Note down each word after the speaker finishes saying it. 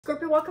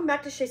Scorpio, welcome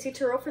back to Shacey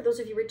Tarot. For those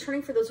of you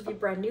returning, for those of you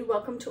brand new,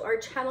 welcome to our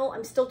channel.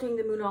 I'm still doing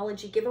the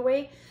Moonology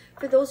giveaway.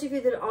 For those of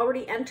you that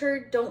already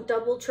entered, don't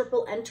double,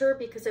 triple enter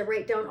because I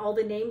write down all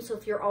the names. So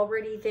if you're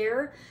already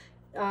there,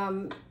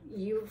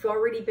 you've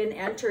already been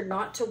entered,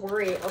 not to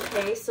worry,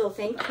 okay? So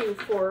thank you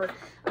for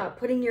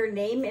putting your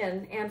name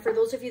in. And for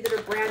those of you that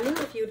are brand new,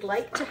 if you'd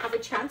like to have a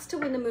chance to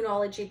win the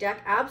Moonology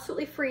deck,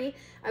 absolutely free.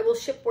 I will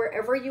ship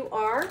wherever you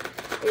are.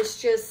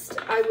 It's just,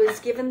 I was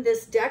given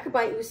this deck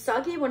by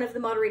Usagi, one of the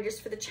moderators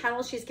for the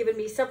channel. She's given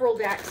me several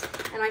decks,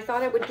 and I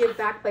thought I would give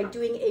back by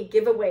doing a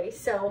giveaway.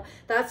 So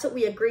that's what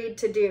we agreed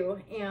to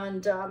do.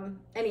 And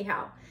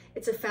anyhow,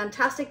 it's a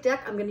fantastic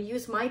deck. I'm going to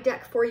use my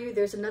deck for you.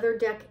 There's another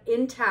deck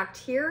intact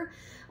here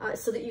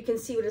so that you can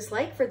see what it's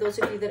like. For those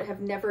of you that have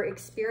never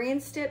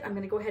experienced it, I'm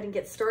going to go ahead and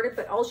get started.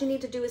 But all you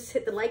need to do is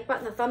hit the like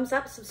button, the thumbs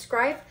up,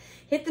 subscribe,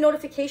 hit the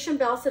notification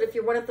bell so that if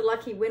you're one of the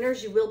lucky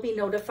winners, you will be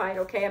notified,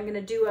 okay? I'm going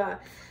to do a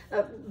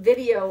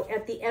video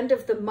at the end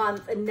of the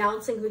month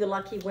announcing who the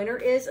lucky winner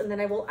is, and then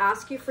I will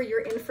ask you for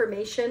your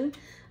information.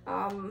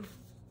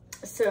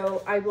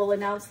 So I will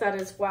announce that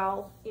as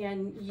well,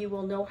 and you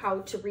will know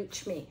how to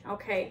reach me,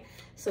 okay?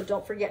 So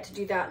don't forget to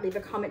do that. Leave a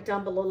comment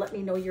down below. Let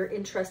me know you're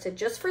interested.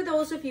 Just for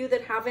those of you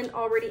that haven't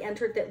already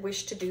entered that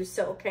wish to do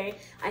so, okay?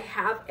 I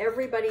have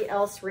everybody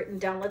else written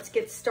down. Let's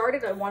get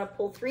started. I want to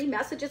pull 3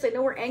 messages. I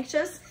know we're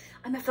anxious.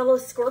 I'm a fellow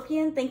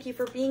Scorpion. Thank you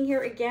for being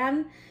here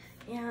again.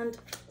 And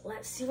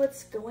let's see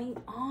what's going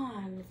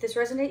on. If this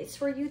resonates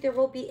for you, there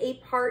will be a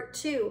part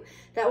 2.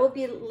 That will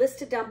be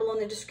listed down below in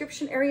the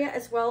description area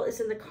as well as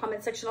in the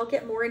comment section. I'll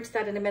get more into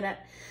that in a minute.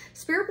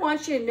 Spirit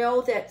wants you to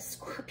know that,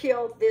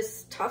 Scorpio,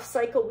 this tough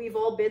cycle we've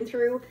all been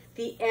through,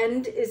 the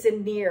end is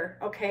near,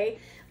 okay?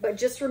 But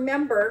just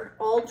remember,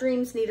 all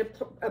dreams need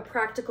a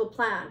practical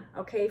plan,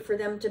 okay, for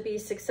them to be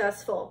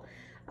successful.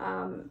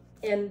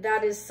 And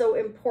that is so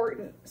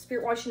important.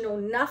 Spirit wants you to know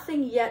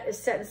nothing yet is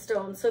set in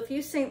stone. So if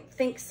you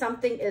think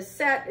something is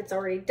set, it's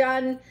already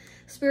done,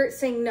 Spirit's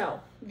saying no.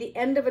 The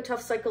end of a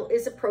tough cycle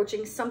is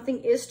approaching.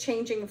 Something is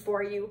changing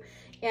for you.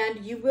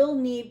 And you will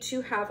need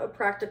to have a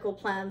practical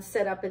plan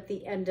set up at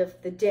the end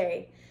of the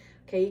day.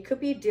 Okay, you could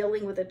be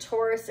dealing with a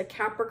Taurus, a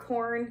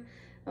Capricorn.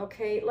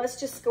 Okay, let's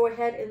just go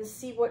ahead and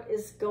see what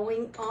is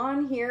going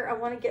on here. I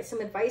want to get some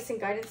advice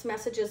and guidance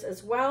messages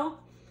as well.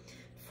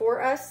 For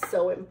us,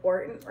 so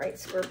important, right,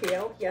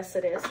 Scorpio? Yes,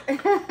 it is.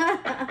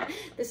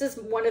 This is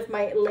one of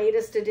my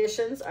latest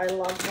editions. I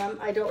love them.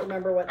 I don't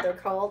remember what they're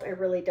called. I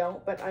really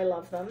don't, but I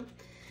love them.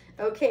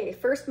 Okay,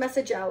 first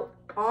message out.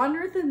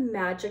 Honor the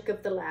magic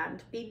of the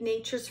land. Be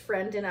nature's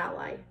friend and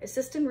ally.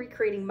 Assist in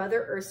recreating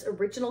Mother Earth's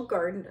original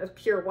garden of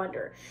pure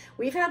wonder.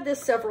 We've had this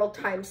several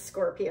times,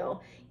 Scorpio,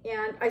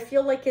 and I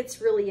feel like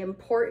it's really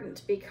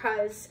important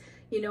because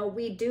you know,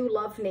 we do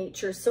love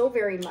nature so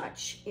very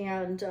much,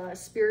 and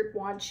Spirit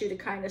wants you to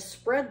kind of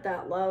spread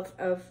that love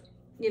of,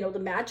 you know, the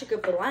magic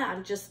of the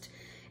land, just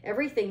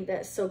everything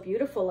that's so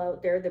beautiful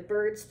out there, the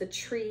birds, the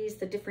trees,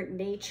 the different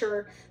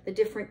nature, the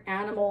different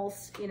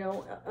animals, you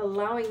know,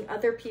 allowing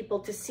other people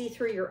to see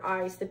through your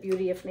eyes the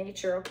beauty of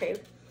nature, okay?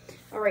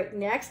 All right,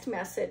 next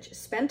message.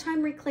 Spend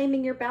time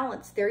reclaiming your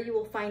balance. There you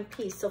will find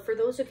peace. So for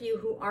those of you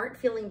who aren't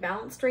feeling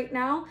balanced right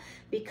now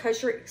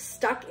because you're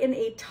stuck in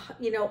a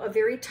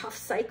very tough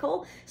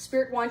cycle,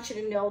 Spirit wants you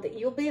to know that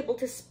you'll be able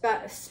to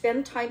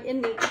spend time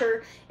in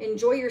nature,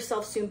 enjoy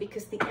yourself soon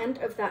because the end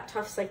of that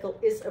tough cycle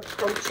is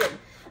approaching.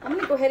 I'm going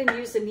to go ahead and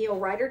use the Neo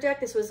Rider deck.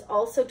 This was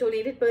also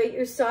donated by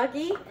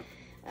Usagi,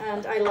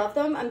 and I love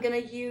them. I'm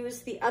going to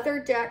use the other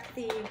deck,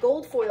 the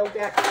gold foil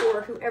deck,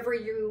 for whoever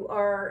you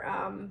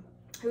are,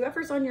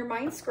 whoever's on your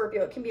mind,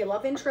 Scorpio. It can be a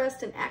love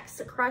interest, an ex,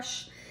 a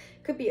crush,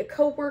 could be a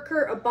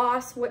co-worker, a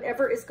boss,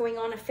 whatever is going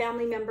on, a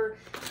family member.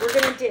 We're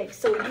going to dig.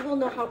 So you will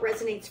know how it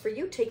resonates for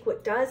you. Take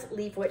what does,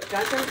 leave what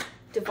doesn't.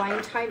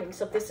 Divine timing.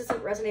 So if this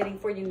isn't resonating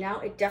for you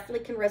now, it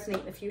definitely can resonate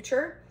in the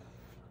future.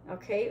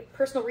 Okay.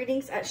 Personal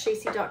readings at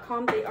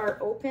shacey.com. They are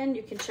open.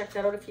 You can check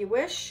that out if you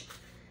wish.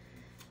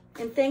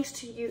 And thanks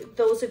to you,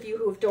 those of you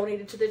who have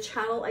donated to the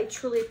channel. I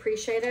truly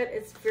appreciate it.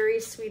 It's very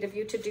sweet of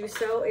you to do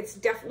so. It's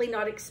definitely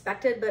not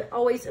expected, but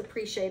always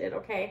appreciated,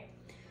 okay?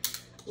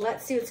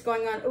 Let's see what's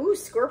going on. Ooh,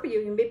 Scorpio,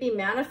 you may be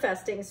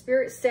manifesting.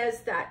 Spirit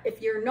says that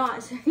if you're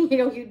not, you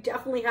know, you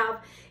definitely have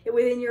it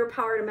within your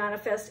power to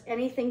manifest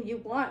anything you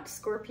want,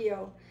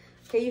 Scorpio.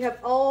 Okay, you have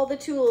all the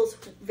tools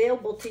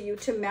available to you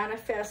to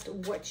manifest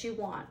what you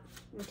want,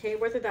 okay?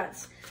 Whether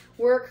that's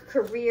work,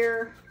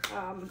 career,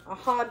 a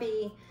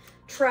hobby,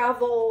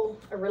 travel,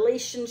 a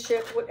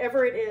relationship,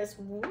 whatever it is.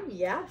 Ooh,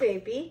 yeah,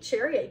 baby.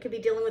 Chariot. You could be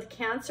dealing with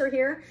Cancer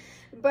here,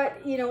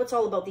 but you know, it's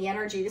all about the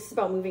energy. This is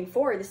about moving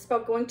forward. This is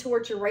about going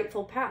towards your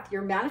rightful path.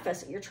 You're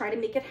manifesting. You're trying to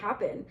make it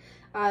happen.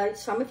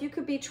 Some of you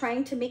could be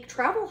trying to make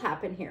travel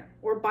happen here,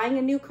 or buying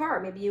a new car.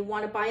 Maybe you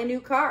want to buy a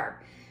new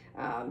car.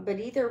 But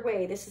either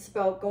way, this is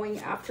about going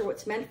after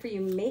what's meant for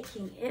you,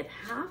 making it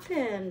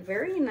happen.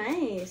 Very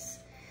nice.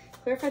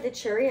 Clarify the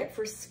Chariot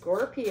for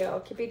Scorpio.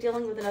 Could be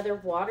dealing with another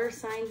water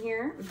sign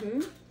here.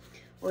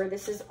 Or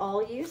this is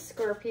all you,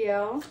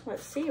 Scorpio.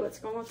 Let's see what's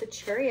going on with the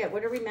Chariot.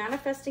 What are we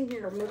manifesting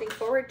here? Moving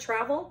forward,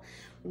 travel.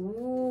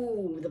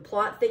 Ooh, the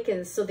plot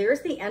thickens. So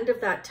there's the end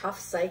of that tough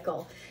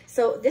cycle.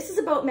 So this is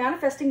about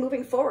manifesting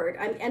moving forward.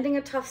 I'm ending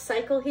a tough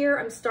cycle here.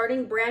 I'm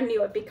starting brand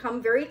new. I've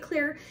become very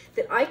clear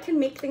that I can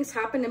make things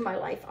happen in my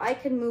life. I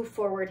can move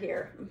forward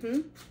here.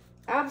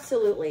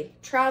 Absolutely.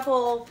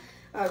 Travel,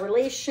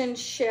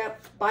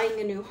 relationship, buying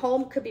a new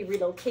home, could be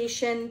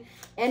relocation,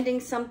 ending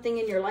something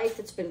in your life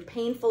that's been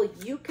painful.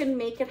 You can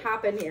make it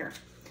happen here.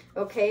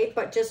 Okay,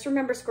 but just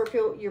remember,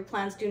 Scorpio, your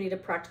plans do need a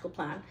practical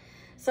plan.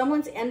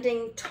 Someone's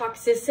ending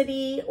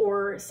toxicity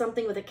or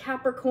something with a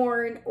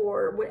Capricorn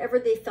or whatever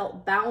they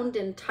felt bound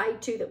and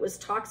tied to that was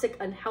toxic,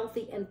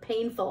 unhealthy, and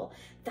painful.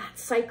 That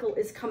cycle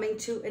is coming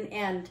to an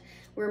end.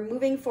 We're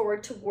moving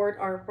forward toward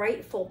our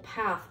rightful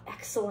path.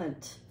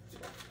 Excellent.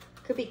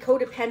 Could be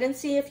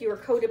codependency if you are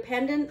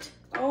codependent.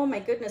 Oh my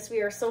goodness,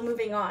 we are so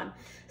moving on.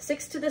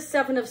 6 to the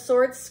 7 of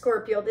Swords,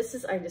 Scorpio. This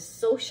is, I'm just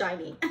so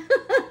shiny.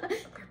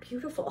 They're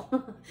beautiful.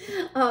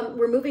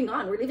 We're moving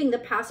on. We're leaving the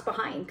past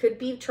behind. Could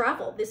be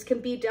travel. This can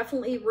be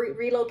definitely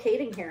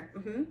relocating here.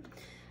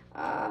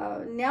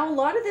 Now, a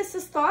lot of this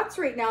is thoughts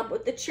right now,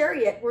 but the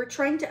Chariot, we're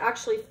trying to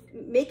actually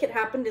make it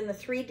happen in the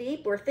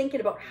 3D. We're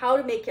thinking about how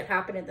to make it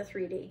happen in the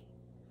 3D.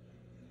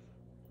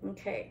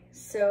 Okay,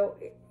 so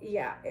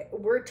yeah,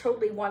 we're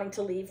totally wanting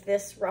to leave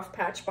this rough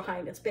patch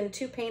behind. It's been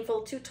too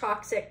painful, too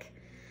toxic,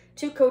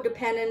 too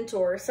codependent,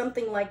 or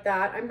something like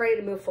that. I'm ready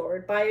to move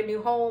forward. Buy a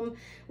new home,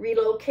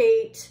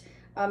 relocate,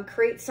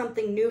 create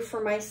something new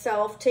for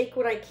myself, take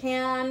what I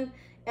can,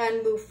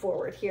 and move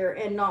forward here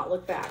and not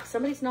look back.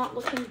 Somebody's not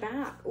looking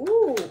back.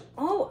 Ooh,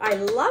 oh, I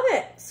love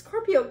it.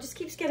 Scorpio just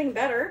keeps getting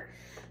better.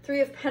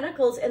 3 of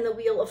Pentacles and the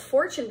Wheel of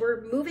Fortune.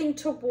 We're moving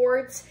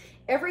towards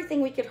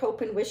everything we could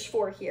hope and wish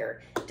for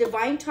here.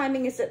 Divine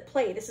timing is at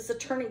play. This is a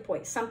turning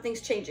point.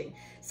 Something's changing.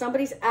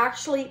 Somebody's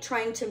actually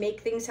trying to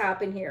make things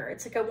happen here.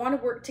 It's like, I want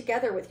to work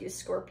together with you,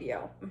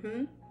 Scorpio.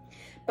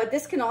 But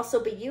this can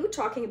also be you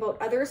talking about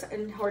others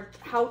and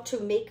how to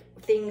make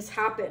things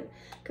happen.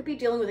 Could be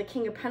dealing with a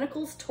King of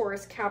Pentacles,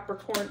 Taurus,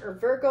 Capricorn, or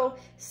Virgo.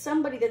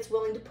 Somebody that's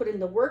willing to put in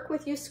the work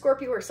with you,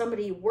 Scorpio, or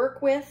somebody you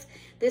work with.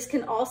 This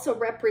can also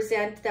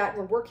represent that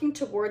we're working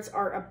towards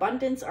our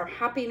abundance, our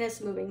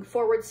happiness, moving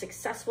forward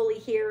successfully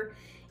here.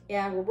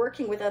 And we're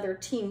working with other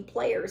team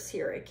players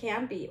here. It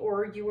can be,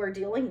 or you are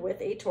dealing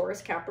with a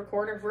Taurus,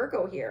 Capricorn, or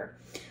Virgo here.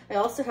 I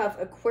also have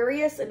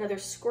Aquarius, another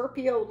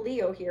Scorpio,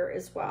 Leo here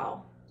as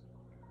well.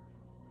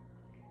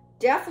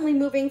 Definitely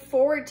moving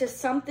forward to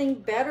something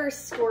better,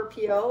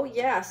 Scorpio.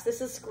 Yes,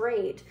 this is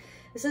great.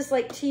 This is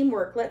like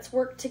teamwork. Let's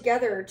work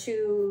together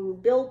to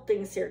build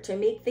things here, to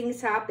make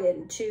things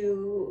happen,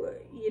 to,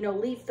 you know,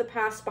 leave the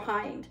past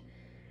behind.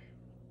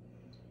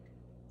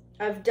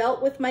 I've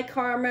dealt with my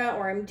karma,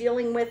 or I'm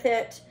dealing with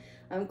it.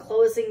 I'm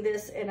closing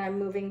this and I'm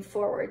moving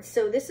forward.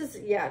 So this is,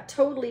 yeah,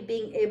 totally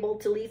being able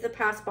to leave the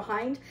past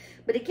behind.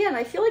 But again,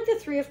 I feel like the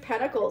 3 of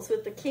Pentacles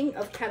with the King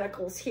of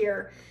Pentacles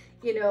here,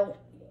 you know,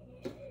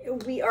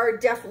 we are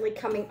definitely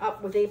coming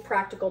up with a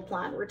practical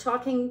plan. We're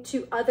talking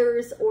to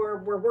others, or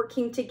we're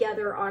working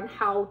together on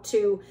how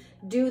to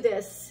do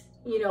this,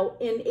 you know,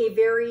 in a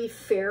very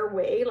fair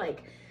way.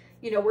 Like,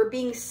 you know, we're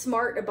being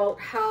smart about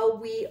how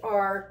we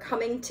are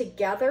coming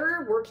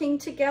together, working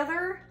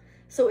together.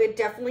 So it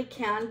definitely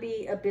can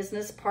be a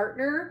business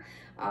partner,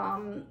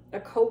 a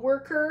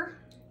coworker,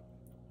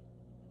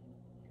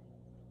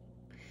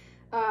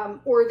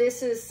 or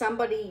this is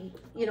somebody,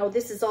 you know,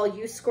 this is all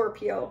you,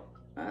 Scorpio.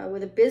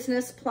 With a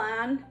business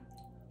plan,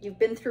 you've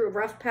been through a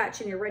rough patch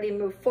and you're ready to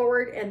move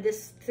forward, and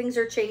things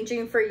are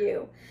changing for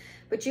you.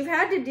 But you've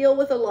had to deal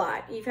with a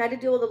lot. You've had to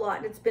deal with a lot,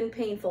 and it's been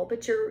painful,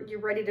 but you're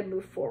ready to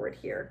move forward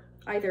here.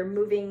 Either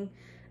moving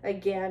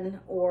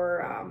again,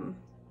 or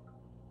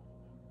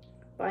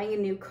buying a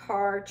new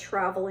car,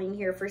 traveling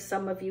here for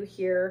some of you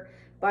here,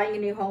 buying a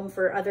new home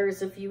for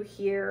others of you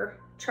here,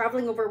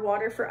 traveling over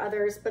water for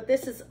others. But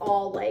this is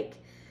all like,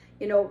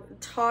 you know,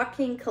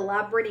 talking,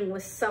 collaborating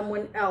with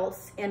someone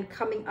else and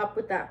coming up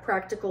with that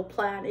practical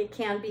plan. It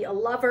can be a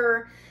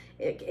lover.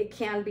 It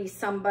can be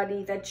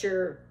somebody that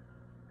you're,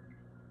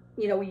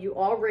 you know, you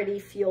already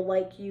feel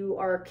like you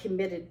are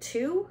committed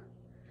to,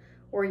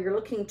 or you're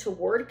looking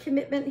toward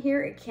commitment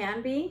here. It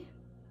can be.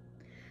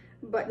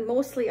 But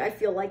mostly I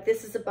feel like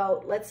this is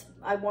about,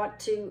 I want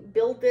to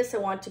build this. I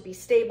want to be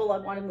stable. I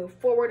want to move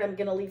forward. I'm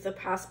going to leave the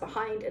past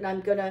behind, and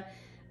I'm going to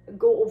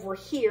go over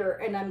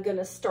here and I'm going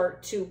to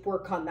start to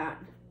work on that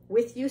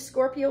with you,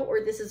 Scorpio,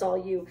 or this is all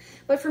you.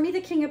 But for me, the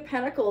King of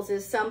Pentacles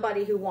is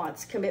somebody who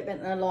wants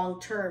commitment in the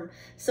long term.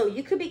 So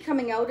you could be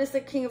coming out as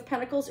the King of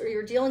Pentacles, or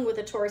you're dealing with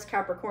a Taurus,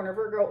 Capricorn, or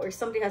Virgo, or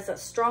somebody has that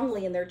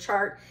strongly in their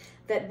chart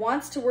that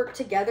wants to work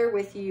together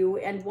with you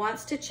and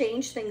wants to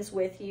change things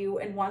with you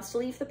and wants to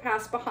leave the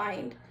past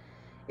behind.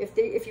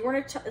 If you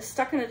weren't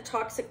stuck in a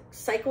toxic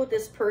cycle with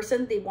this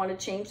person, they want to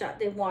change that.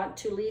 They want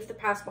to leave the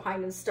past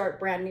behind and start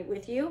brand new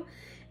with you.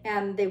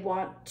 And they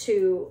want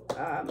to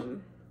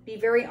be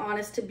very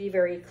honest, to be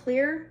very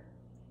clear.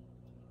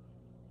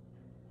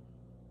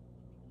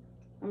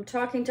 I'm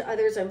talking to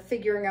others. I'm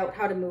figuring out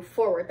how to move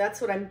forward.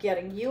 That's what I'm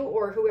getting. You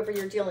or whoever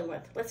you're dealing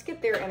with. Let's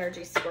get their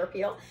energy,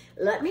 Scorpio.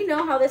 Let me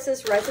know how this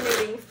is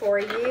resonating for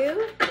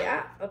you.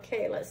 Yeah.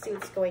 Okay. Let's see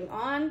what's going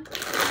on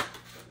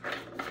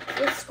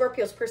with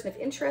Scorpio's person of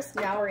interest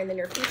now or in the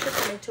near future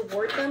coming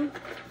toward them.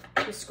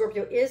 Who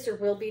Scorpio is or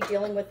will be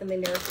dealing with in the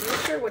near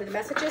future. What are the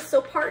messages?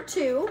 So part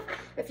 2,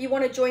 if you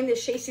want to join the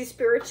Shacy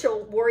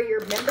Spiritual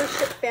Warrior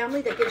membership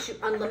family that gives you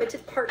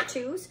unlimited part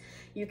 2s,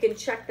 you can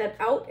check that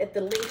out at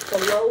the link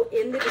below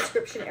in the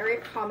description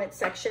area comment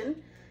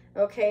section.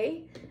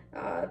 Okay,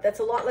 that's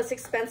a lot less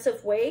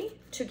expensive way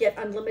to get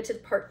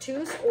unlimited part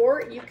 2s,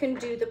 or you can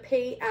do the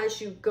pay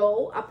as you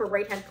go upper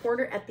right hand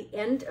corner at the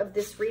end of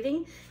this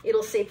reading.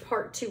 It'll say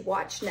part 2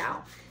 watch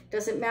now.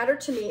 Doesn't matter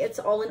to me. It's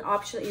all an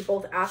option that you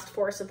both asked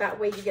for, so that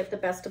way you get the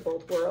best of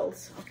both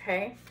worlds.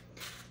 Okay,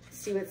 let's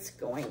see what's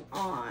going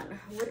on.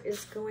 What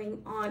is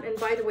going on? And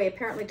by the way,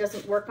 apparently it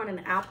doesn't work on an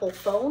Apple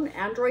phone.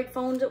 Android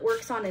phones it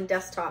works on, and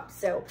desktop.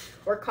 So,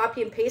 or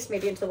copy and paste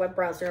maybe into the web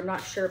browser. I'm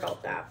not sure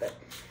about that, but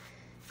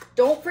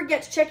don't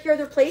forget to check your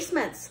other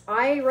placements.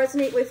 I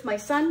resonate with my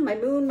sun, my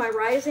moon, my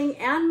rising,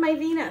 and my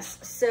Venus.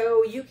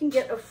 So you can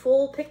get a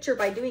full picture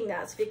by doing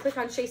that. So if you click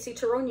on Shacy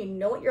Tarot and you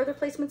know what your other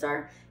placements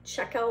are,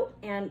 check out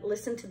and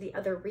listen to the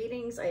other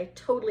readings. I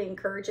totally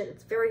encourage it.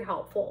 It's very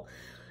helpful.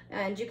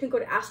 And you can go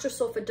to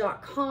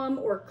astrosofa.com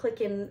or click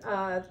in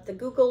the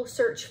Google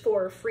search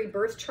for free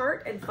birth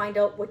chart and find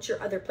out what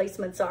your other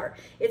placements are.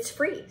 It's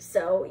free.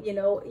 So, you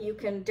know, you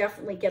can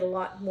definitely get a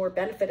lot more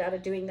benefit out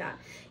of doing that.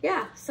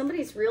 Yeah,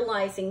 somebody's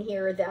realizing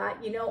here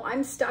that, you know,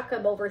 I'm stuck,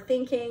 I'm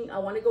overthinking. I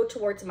want to go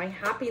towards my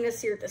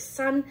happiness here. The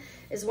Sun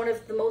is one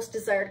of the most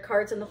desired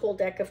cards in the whole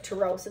deck of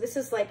Tarot. So this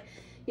is like,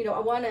 you know, I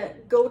want to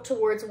go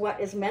towards what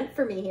is meant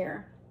for me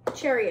here.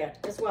 Chariot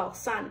as well,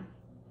 Sun.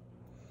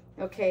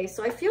 Okay,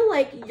 so I feel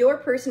like your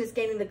person is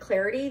gaining the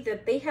clarity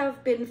that they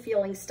have been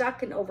feeling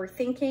stuck and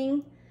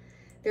overthinking.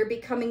 They're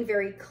becoming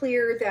very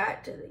clear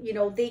that, you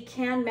know, they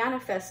can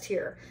manifest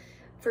here.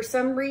 For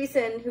some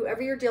reason,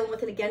 whoever you're dealing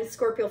with, and again,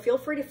 Scorpio, feel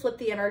free to flip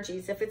the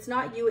energies. If it's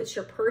not you, it's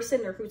your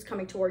person or who's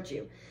coming towards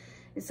you.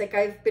 It's like,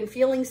 I've been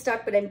feeling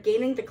stuck, but I'm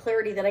gaining the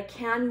clarity that I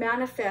can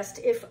manifest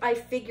if I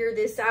figure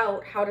this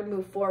out, how to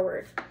move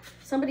forward.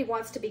 Somebody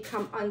wants to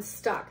become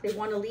unstuck. They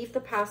want to leave the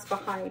past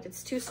behind.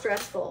 It's too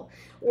stressful.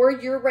 Or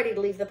you're ready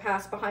to leave the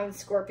past behind,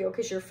 Scorpio,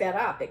 because you're fed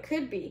up. It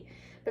could be.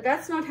 But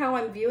that's not how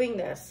I'm viewing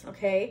this,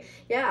 okay?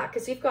 Yeah,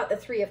 because you've got the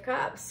 3 of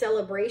Cups.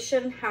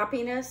 Celebration,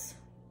 happiness.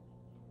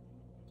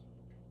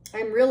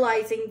 I'm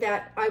realizing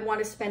that I want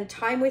to spend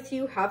time with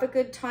you, have a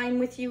good time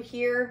with you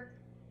here.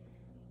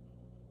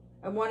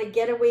 I want to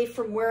get away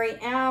from where I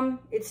am.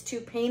 It's too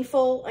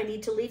painful. I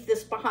need to leave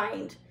this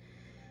behind.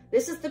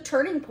 This is the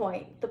turning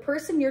point. The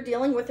person you're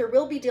dealing with or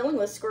will be dealing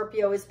with,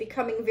 Scorpio, is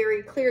becoming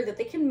very clear that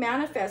they can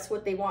manifest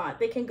what they want.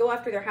 They can go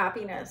after their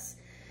happiness.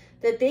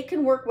 That they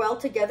can work well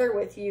together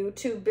with you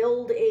to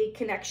build a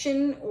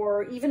connection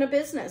or even a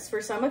business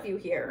for some of you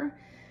here.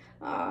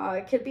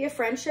 It could be a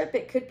friendship.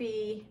 It could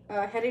be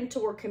heading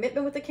toward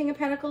commitment with the King of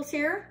Pentacles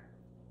here.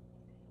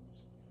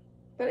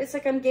 But it's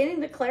like I'm gaining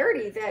the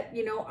clarity that,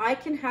 you know, I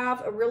can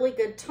have a really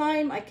good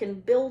time. I can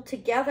build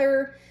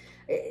together.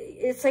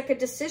 It's like a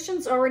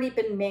decision's already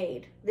been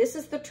made. This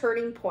is the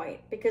turning point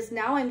because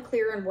now I'm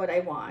clear on what I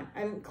want.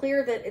 I'm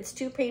clear that it's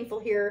too painful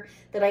here,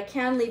 that I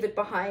can leave it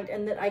behind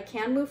and that I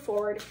can move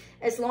forward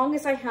as long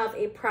as I have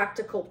a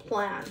practical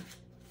plan.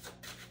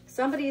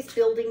 Somebody's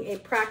building a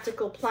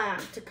practical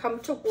plan to come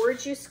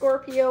towards you,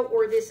 Scorpio,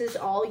 or this is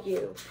all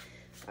you.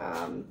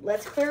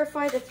 Let's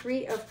clarify the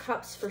 3 of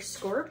Cups for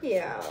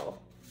Scorpio.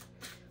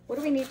 What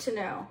do we need to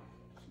know?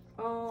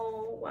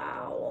 Oh,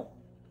 wow.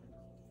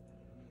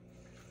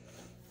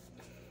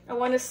 I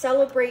want to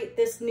celebrate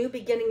this new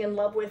beginning in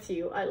love with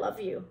you. I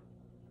love you.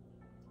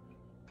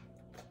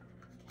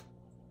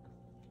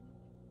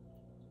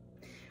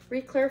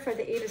 Re-clarify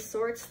the 8 of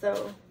Swords,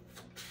 though.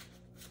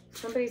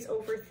 Somebody's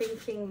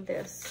overthinking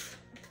this.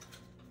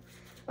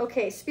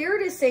 Okay,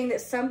 Spirit is saying that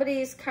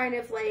somebody's kind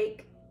of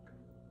like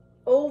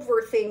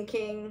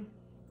overthinking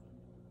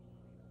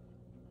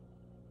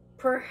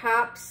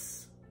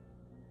perhaps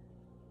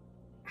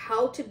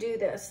how to do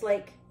this.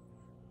 Like,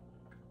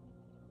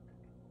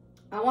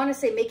 I want to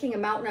say making a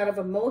mountain out of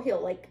a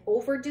molehill, like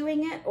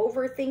overdoing it,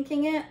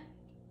 overthinking it.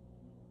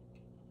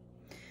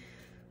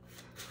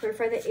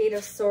 Clarify the 8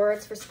 of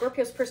Swords. For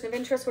Scorpio's person of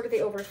interest, what are they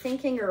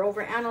overthinking or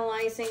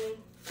overanalyzing?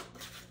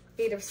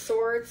 8 of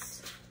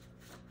Swords.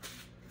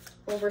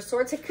 Over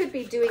Swords. It could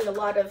be doing a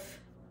lot of,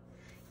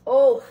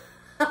 oh,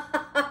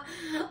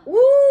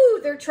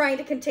 woo, they're trying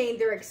to contain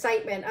their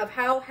excitement of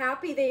how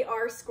happy they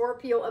are,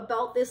 Scorpio,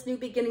 about this new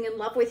beginning in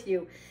love with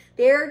you.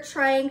 They're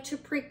trying to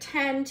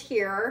pretend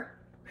here.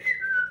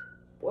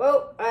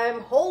 Whoa,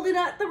 I'm holding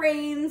up the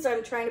reins.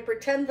 I'm trying to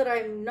pretend that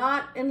I'm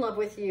not in love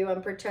with you.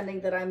 I'm pretending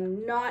that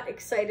I'm not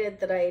excited,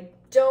 that I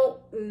don't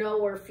know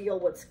or feel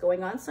what's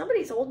going on.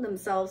 Somebody's holding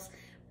themselves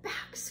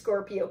back,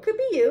 Scorpio. Could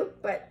be you,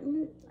 but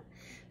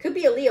could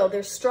be a Leo.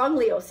 There's strong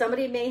Leo.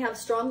 Somebody may have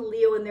strong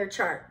Leo in their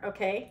chart,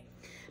 okay?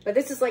 But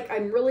this is like,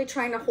 I'm really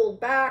trying to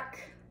hold back,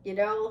 you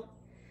know.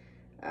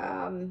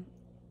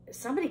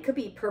 Somebody could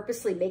be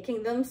purposely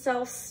making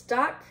themselves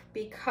stuck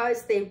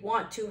because they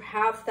want to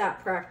have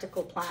that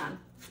practical plan.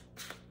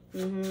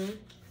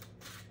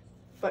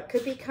 But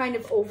could be kind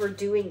of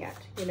overdoing it,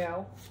 you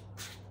know.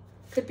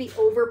 Could be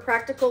over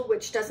practical,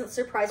 which doesn't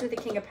surprise me, the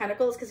King of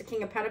Pentacles, because the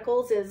King of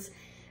Pentacles is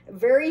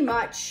very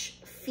much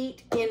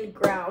feet in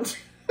ground.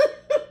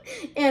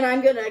 And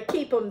I'm going to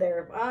keep them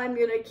there. I'm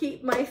going to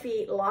keep my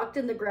feet locked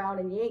in the ground,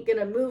 and you ain't going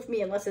to move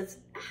me unless it's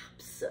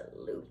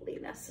absolutely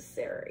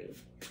necessary.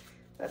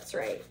 That's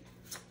right.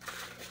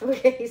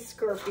 Okay,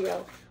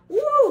 Scorpio.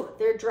 Woo!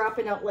 They're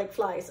dropping out like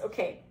flies.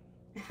 Okay.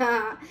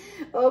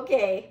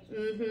 Okay.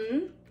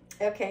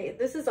 Okay,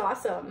 this is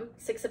awesome.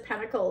 Six of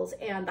Pentacles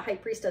and the High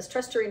Priestess.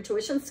 Trust your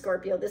intuition,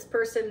 Scorpio. This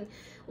person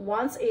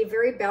wants a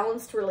very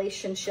balanced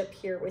relationship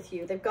here with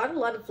you. They've got a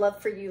lot of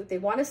love for you. They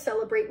want to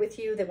celebrate with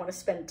you. They want to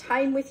spend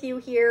time with you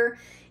here.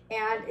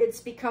 And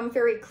it's become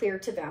very clear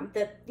to them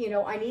that, you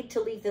know, I need to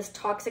leave this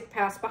toxic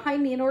past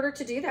behind me in order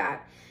to do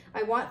that.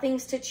 I want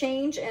things to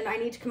change, and I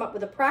need to come up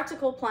with a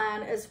practical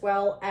plan as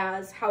well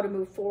as how to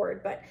move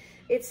forward. But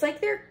it's like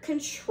they're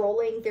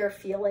controlling their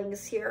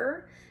feelings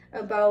here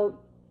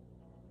about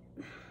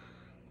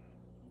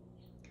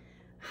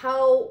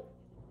how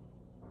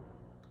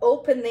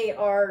open they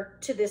are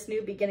to this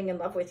new beginning in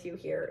love with you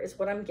here is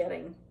what I'm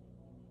getting.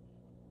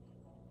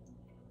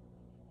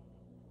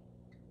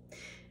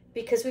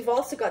 Because we've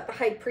also got the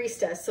High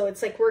Priestess. So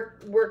it's like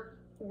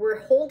we're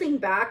holding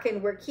back,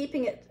 and we're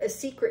keeping it a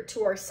secret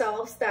to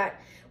ourselves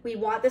that we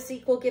want this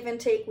equal give and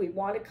take. We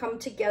want to come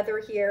together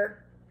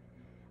here.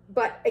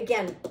 But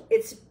again,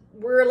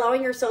 we're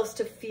allowing ourselves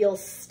to feel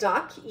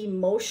stuck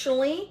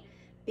emotionally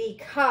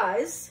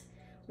because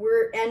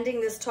we're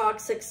ending this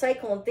toxic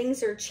cycle and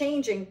things are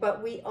changing,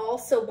 but we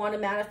also want to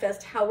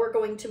manifest how we're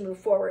going to move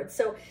forward.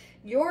 So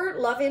your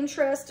love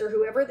interest, or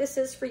whoever this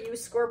is for you,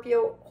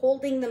 Scorpio,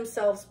 holding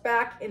themselves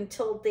back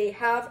until they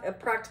have a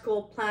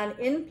practical plan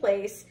in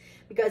place,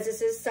 because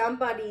this is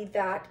somebody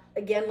that,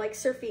 again,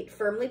 likes their feet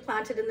firmly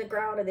planted in the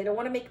ground, and they don't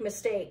want to make a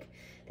mistake.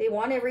 They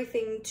want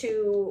everything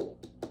to,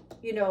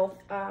 you know,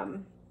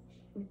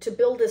 to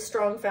build a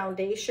strong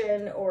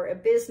foundation or a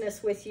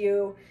business with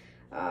you,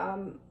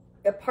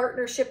 a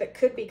partnership it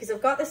could be, because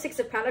I've got the Six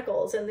of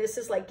Pentacles, and this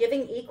is like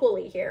giving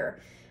equally here.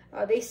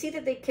 They see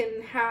that they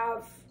can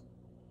have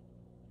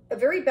a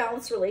very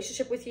balanced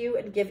relationship with you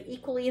and give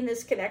equally in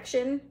this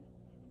connection.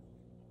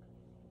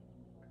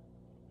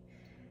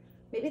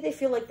 Maybe they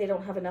feel like they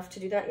don't have enough to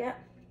do that yet.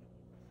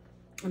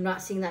 I'm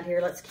not seeing that here.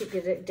 Let's keep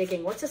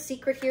digging. What's a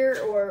secret here?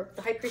 Or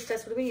the High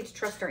Priestess, what do we need to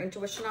trust our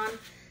intuition on?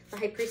 The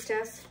High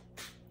Priestess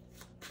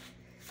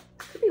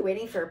could be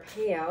waiting for a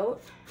payout.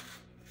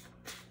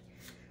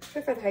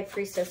 For the High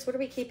Priestess, what are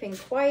we keeping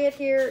quiet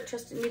here?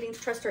 Needing to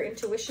trust our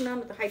intuition on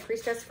with the High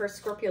Priestess for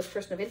Scorpio's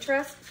person of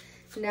interest,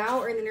 now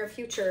or in the near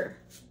future.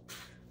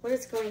 What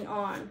is going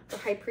on? The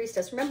High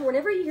Priestess. Remember,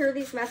 whenever you hear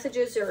these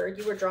messages or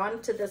you were drawn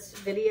to this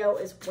video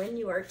is when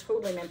you are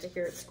totally meant to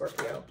hear it,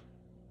 Scorpio.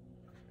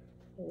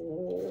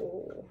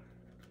 Oh.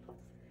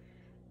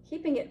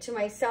 Keeping it to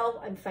myself.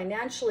 I'm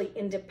financially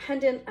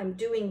independent. I'm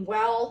doing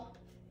well.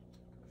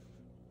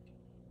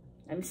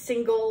 I'm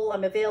single.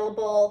 I'm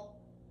available.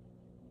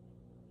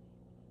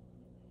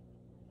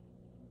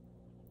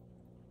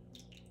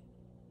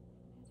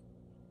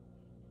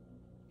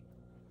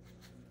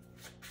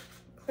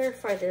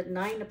 Clarify the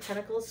Nine of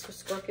Pentacles for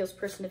Scorpio's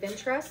person of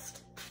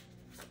interest.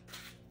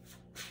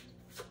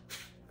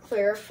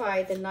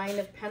 Clarify the Nine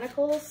of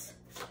Pentacles.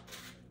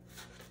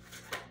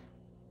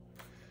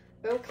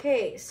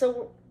 Okay,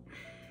 so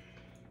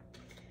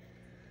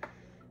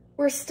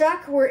we're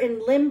stuck. We're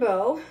in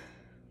limbo.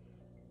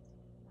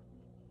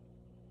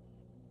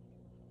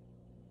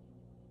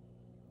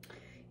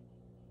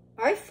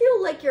 I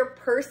feel like your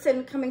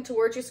person coming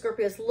towards you,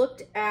 Scorpio, has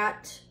looked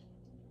at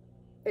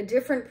a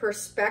different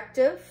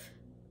perspective.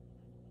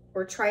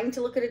 We're trying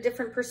to look at a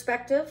different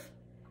perspective.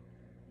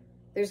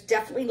 There's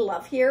definitely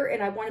love here,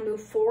 and I want to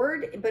move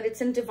forward, but it's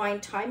in divine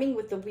timing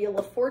with the Wheel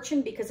of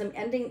Fortune, because I'm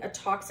ending a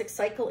toxic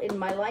cycle in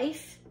my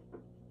life,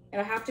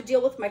 and I have to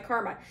deal with my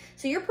karma.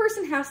 So your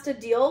person has to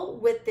deal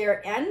with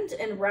their end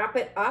and wrap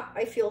it up,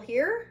 I feel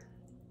here,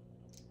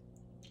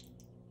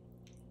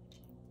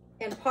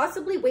 and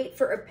possibly wait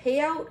for a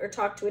payout or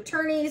talk to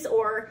attorneys,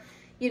 or,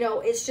 you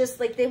know, it's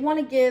just like they want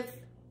to give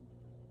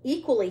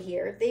equally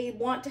here. They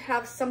want to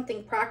have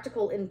something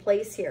practical in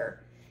place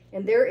here,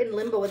 and they're in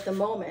limbo at the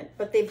moment,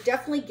 but they've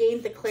definitely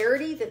gained the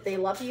clarity that they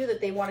love you, that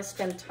they want to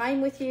spend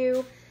time with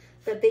you,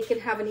 that they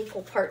can have an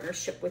equal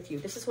partnership with you.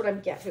 This is what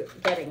I'm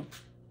getting.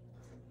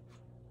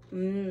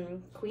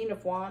 Queen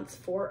of Wands,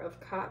 Four of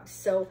Cups.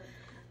 So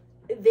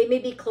they may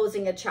be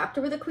closing a chapter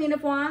with the Queen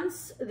of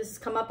Wands. This has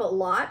come up a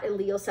lot in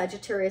Leo,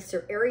 Sagittarius,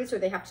 or Aries, where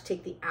they have to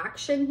take the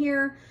action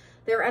here.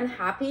 They're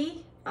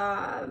unhappy.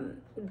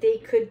 They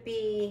could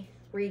be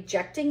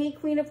rejecting a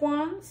Queen of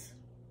Wands.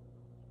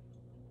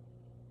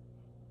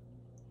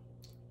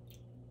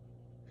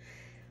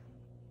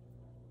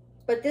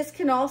 But this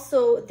can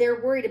also, they're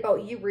worried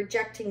about you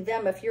rejecting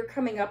them if you're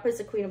coming up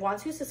as a Queen of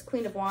Wands. Who's this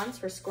Queen of Wands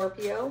for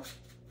Scorpio?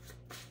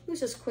 Who's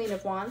this Queen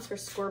of Wands for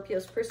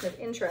Scorpio's person of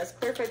interest?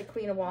 Clarify the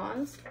Queen of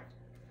Wands.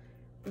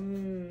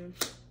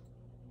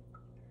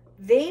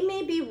 They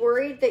may be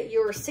worried that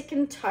you're sick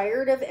and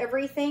tired of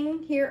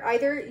everything here.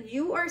 Either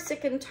you are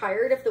sick and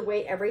tired of the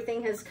way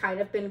everything has kind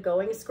of been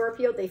going,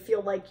 Scorpio. They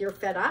feel like you're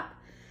fed up,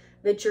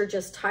 that you're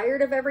just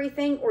tired of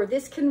everything. Or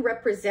this can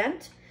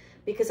represent,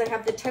 because I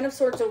have the Ten of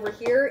Swords over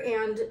here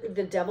and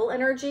the Devil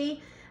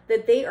energy,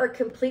 that they are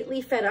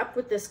completely fed up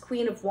with this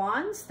Queen of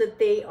Wands that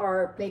they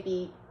are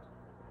maybe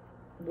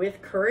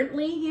with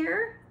currently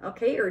here,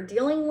 okay, or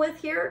dealing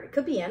with here. It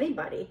could be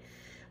anybody.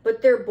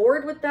 But they're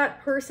bored with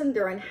that person.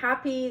 They're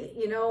unhappy.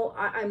 You know,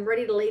 I'm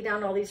ready to lay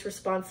down all these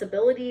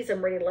responsibilities.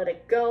 I'm ready to let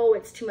it go.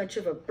 It's too much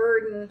of a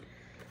burden.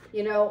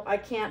 You know, I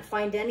can't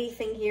find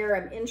anything here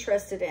I'm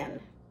interested in.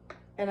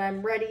 And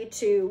I'm ready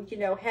to, you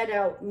know, head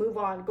out, move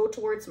on, go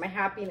towards my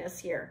happiness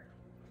here.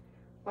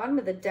 Bottom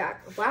of the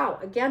deck. Wow,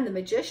 again, the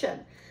Magician.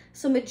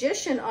 So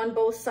Magician on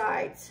both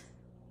sides.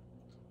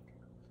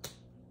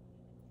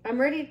 I'm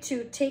ready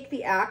to take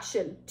the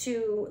action,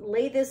 to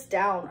lay this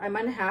down. I'm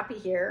unhappy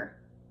here.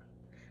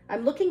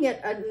 I'm looking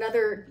at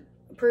another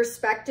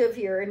perspective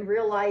here and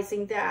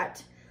realizing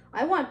that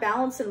I want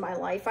balance in my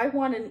life. I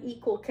want an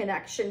equal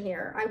connection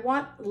here. I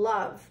want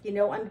love. You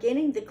know, I'm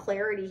gaining the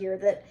clarity here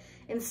that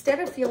instead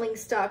of feeling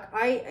stuck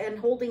and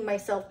holding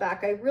myself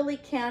back, I really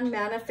can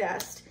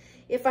manifest.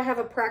 If I have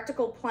a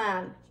practical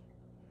plan,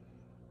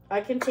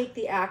 I can take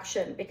the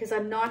action because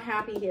I'm not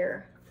happy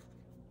here.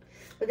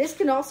 But this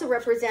can also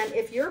represent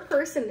if your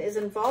person is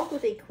involved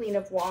with a Queen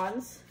of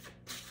Wands,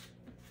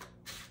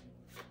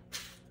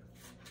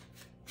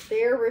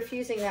 they're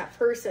refusing that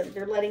person.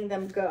 They're letting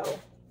them go.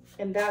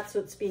 And that's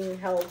what's being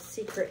held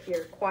secret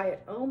here.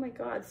 Quiet. Oh my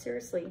God,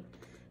 seriously.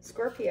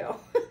 Scorpio.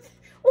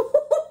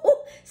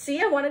 See,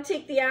 I want to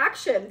take the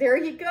action. There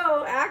you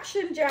go.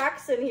 Action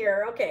Jackson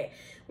here. Okay.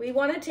 We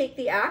want to take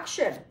the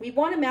action. We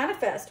want to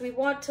manifest. We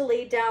want to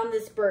lay down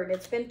this burden.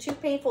 It's been too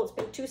painful. It's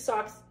been too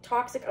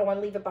toxic. I want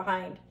to leave it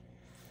behind.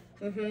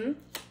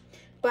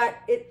 But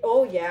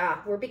oh yeah,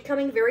 we're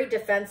becoming very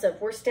defensive.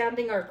 We're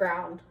standing our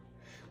ground.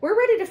 We're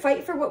ready to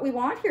fight for what we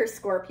want here,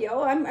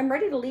 Scorpio. I'm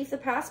ready to leave the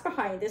past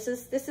behind.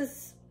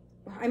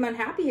 I'm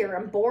unhappy here.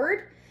 I'm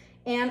bored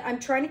and I'm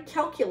trying to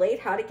calculate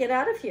how to get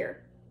out of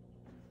here.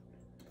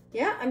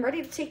 Yeah, I'm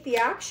ready to take the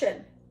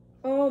action.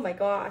 Oh my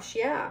gosh,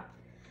 yeah.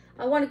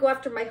 I want to go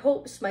after my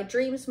hopes, my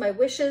dreams, my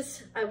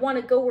wishes. I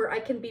want to go where I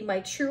can be my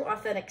true,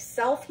 authentic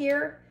self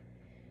here.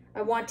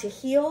 I want to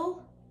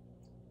heal.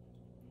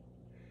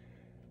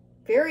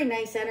 Very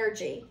nice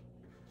energy.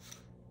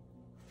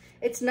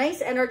 It's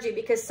nice energy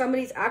because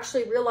somebody's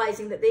actually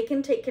realizing that they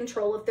can take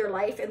control of their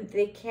life and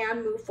they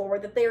can move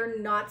forward, that they are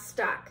not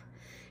stuck.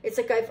 It's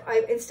like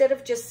I've instead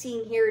of just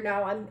seeing here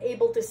now, I'm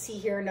able to see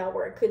here now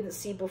where I couldn't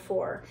see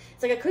before.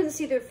 It's like I couldn't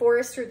see the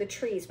forest through the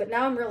trees, but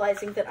now I'm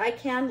realizing that I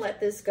can let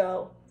this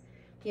go.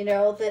 You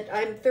know, that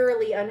I'm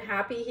thoroughly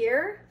unhappy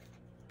here.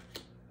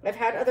 I've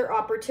had other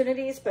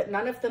opportunities, but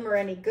none of them are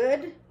any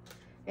good.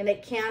 And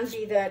it can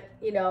be that,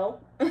 you know,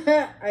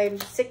 I'm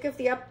sick of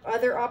the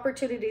other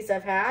opportunities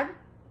I've had.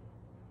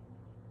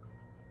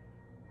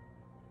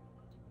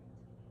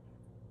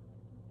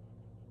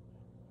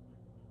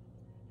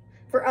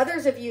 For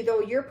others of you, though,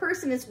 your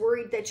person is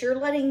worried that you're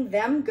letting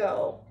them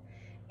go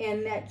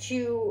and that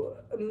you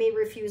may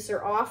refuse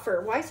their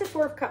offer. Why is the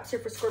Four of Cups here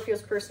for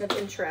Scorpio's person of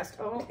interest?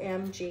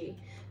 OMG.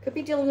 Could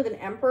be dealing with an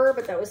Emperor,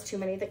 but that was too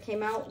many that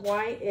came out.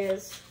 Why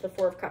is the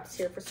Four of Cups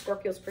here for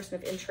Scorpio's person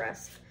of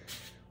interest?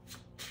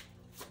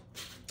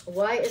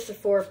 Why is the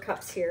Four of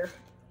Cups here?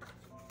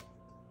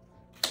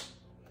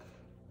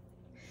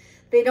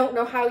 They don't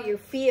know how you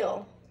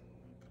feel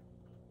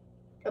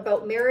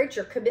about marriage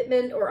or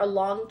commitment or a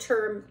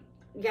long-term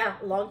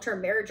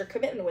marriage or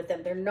commitment with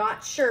them. They're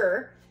not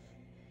sure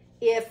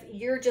if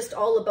you're just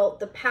all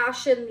about the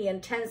passion, the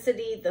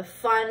intensity, the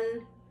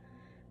fun,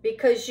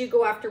 because you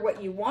go after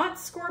what you want,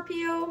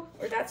 Scorpio,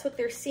 or that's what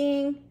they're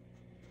seeing.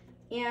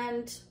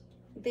 And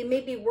they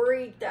may be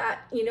worried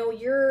that, you know,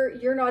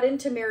 you're not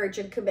into marriage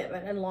and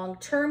commitment and long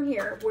term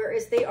here,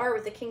 whereas they are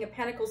with the King of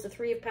Pentacles, the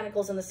Three of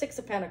Pentacles, and the Six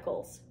of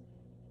Pentacles.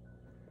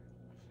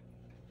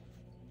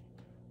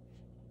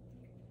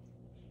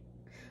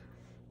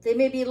 They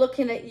may be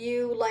looking at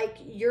you like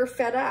you're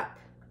fed up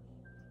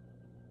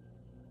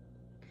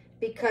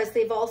because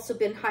they've also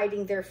been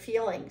hiding their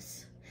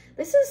feelings.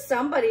 This is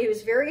somebody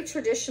who's very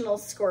traditional,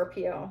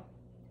 Scorpio.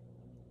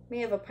 May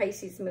have a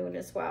Pisces moon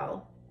as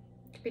well.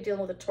 Could be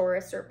dealing with a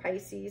Taurus or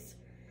Pisces.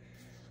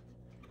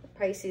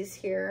 Pisces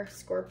here,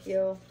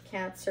 Scorpio,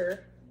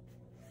 Cancer.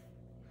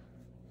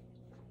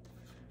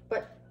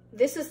 But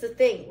this is the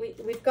thing.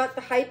 We've got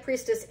the High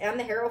Priestess and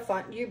the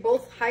Hierophant. You're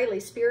both highly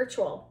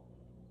spiritual.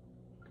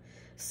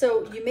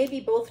 So you may be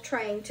both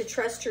trying to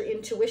trust your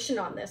intuition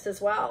on this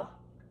as well.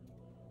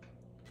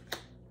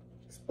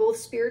 Both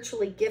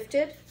spiritually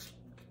gifted.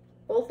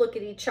 Both look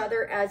at each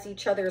other as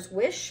each other's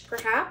wish,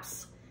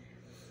 perhaps.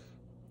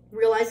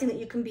 Realizing that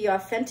you can be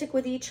authentic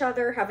with each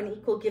other, have an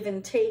equal give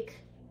and take,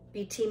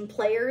 be team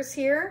players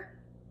here.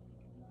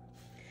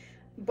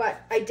 But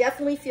I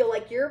definitely feel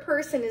like your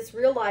person is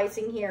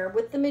realizing here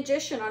with the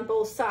Magician on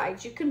both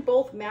sides, you can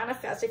both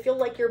manifest. I feel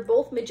like you're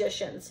both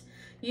magicians.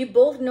 You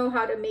both know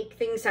how to make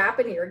things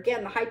happen here.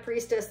 Again, the High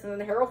Priestess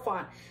and the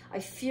Hierophant. I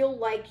feel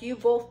like you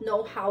both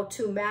know how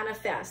to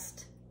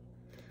manifest.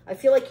 I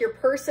feel like your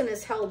person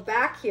is held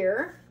back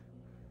here.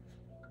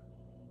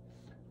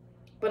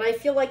 But I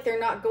feel like they're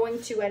not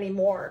going to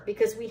anymore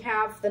because we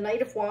have the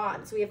Knight of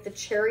Wands. We have the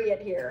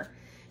Chariot here,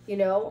 you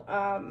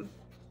know.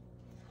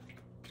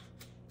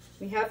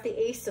 We have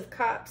the Ace of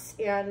Cups.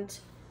 And,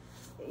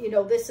 you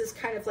know, this is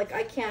kind of like,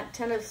 I can't,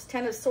 10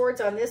 of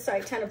Swords on this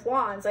side, 10 of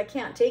Wands. I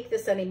can't take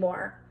this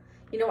anymore.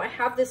 You know, I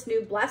have this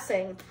new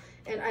blessing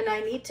and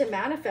I need to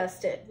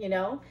manifest it, you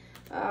know.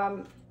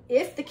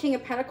 If the King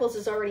of Pentacles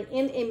is already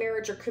in a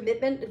marriage or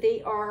commitment,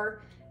 they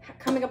are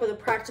coming up with a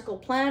practical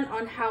plan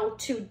on how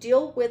to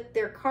deal with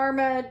their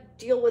karma,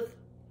 deal with,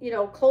 you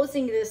know,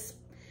 closing this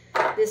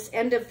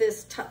end of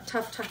this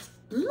tough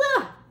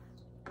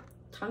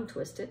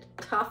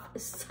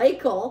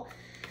cycle.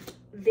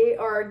 They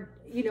are,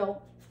 you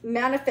know,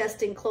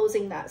 manifesting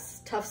closing that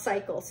tough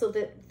cycle so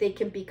that they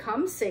can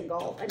become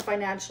single and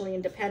financially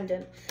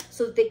independent,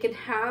 so that they can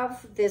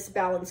have this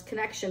balanced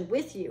connection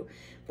with you.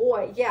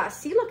 Boy, yeah,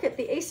 see, look at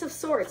the Ace of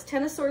Swords,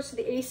 10 of Swords to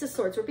the Ace of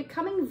Swords. We're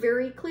becoming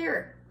very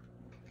clear.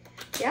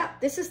 Yeah,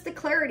 this is the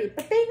clarity.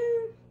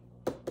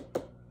 Ba-bing!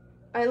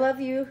 I love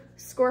you,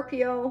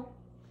 Scorpio.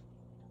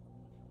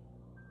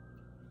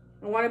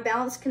 I want a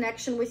balanced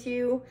connection with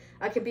you.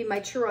 I can be my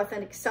true,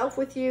 authentic self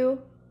with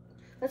you.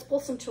 Let's pull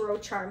some tarot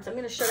charms. I'm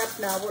going to shut up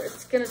now.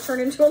 It's going to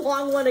turn into a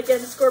long one again,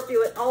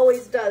 Scorpio. It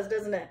always does,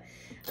 doesn't it?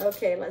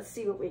 Okay, let's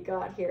see what we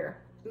got here.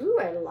 Ooh,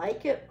 I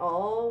like it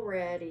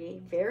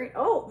already. Very,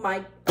 oh,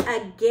 my,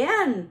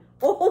 again.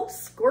 Oh,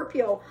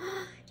 Scorpio.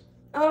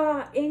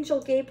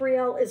 Angel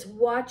Gabriel is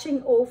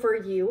watching over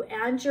you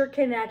and your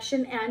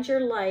connection and your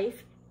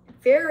life.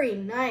 Very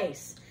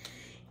nice.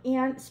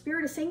 And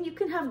Spirit is saying you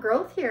can have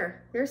growth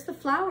here. There's the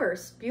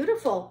flowers.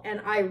 Beautiful. And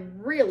I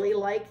really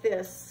like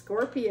this,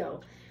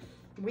 Scorpio.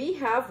 We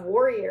have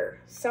warrior.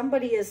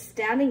 Somebody is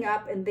standing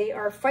up and they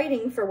are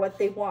fighting for what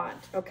they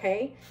want,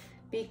 okay?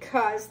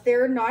 Because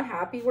they're not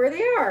happy where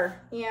they are.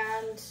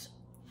 And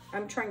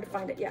I'm trying to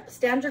find it. Yeah,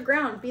 stand your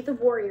ground. Be the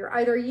warrior.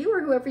 Either you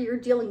or whoever you're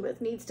dealing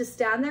with needs to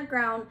stand their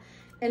ground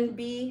and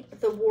be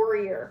the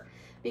warrior.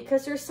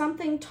 Because there's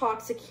something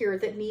toxic here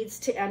that needs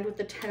to end with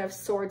the 10 of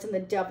Swords and the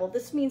Devil.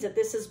 This means that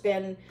this has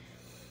been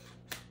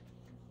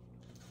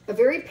a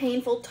very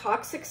painful,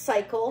 toxic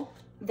cycle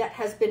that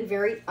has been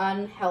very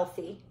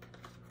unhealthy.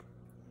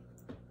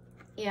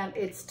 And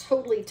it's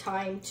totally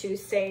time to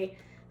say,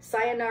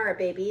 sayonara,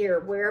 baby,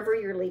 or wherever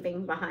you're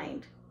leaving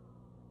behind.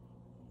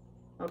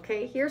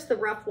 Okay, here's the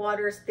rough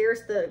waters.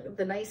 There's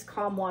the nice,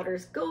 calm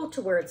waters. Go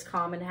to where it's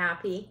calm and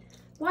happy.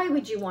 Why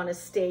would you want to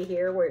stay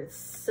here where it's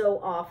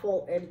so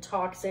awful and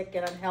toxic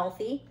and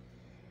unhealthy?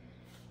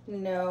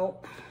 No,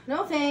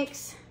 no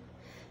thanks.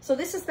 So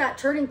this is that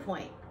turning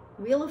point.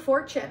 Wheel of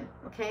Fortune,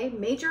 okay?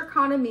 Major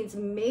Arcana means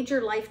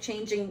major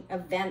life-changing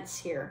events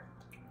here.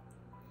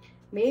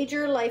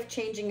 Major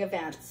life-changing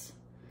events.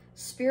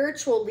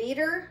 Spiritual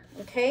leader,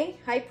 okay?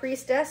 High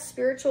Priestess,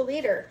 spiritual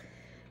leader.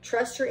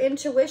 Trust your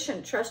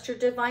intuition. Trust your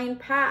divine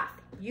path.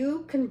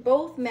 You can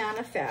both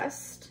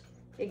manifest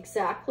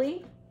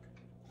exactly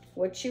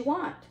what you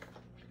want.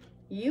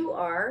 You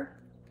are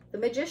the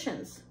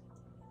magicians.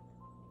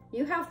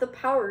 You have the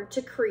power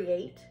to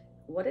create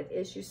what it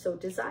is you so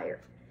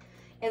desire.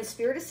 And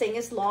Spirit is saying,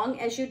 as long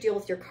as you deal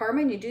with your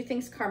karma and you do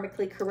things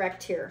karmically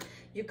correct here,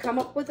 you come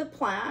up with a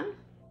plan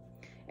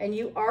and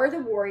you are the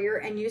warrior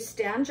and you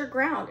stand your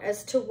ground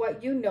as to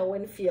what you know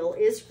and feel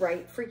is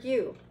right for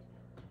you.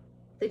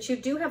 That you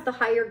do have the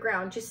higher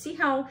ground. You see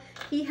how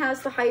he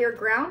has the higher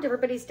ground?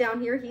 Everybody's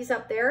down here. He's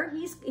up there.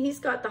 He's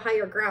got the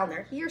higher ground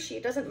there. He or she,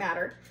 it doesn't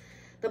matter.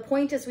 The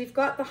point is we've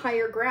got the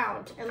higher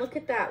ground. And look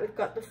at that. We've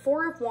got the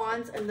 4 of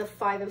Wands and the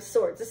 5 of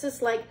Swords. This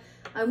is like,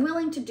 I'm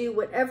willing to do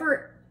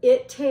whatever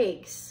it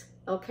takes,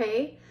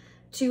 okay,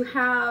 to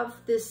have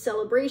this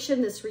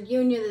celebration, this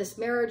reunion, this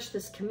marriage,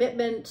 this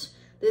commitment,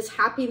 this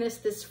happiness,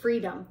 this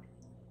freedom.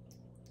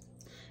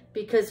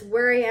 Because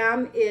where I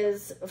am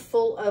is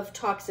full of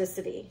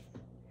toxicity.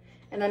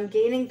 And I'm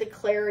gaining the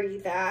clarity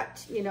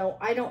that, you know,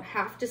 I don't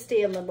have to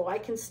stay in limbo. I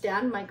can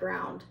stand my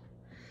ground.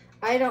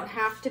 I don't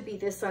have to be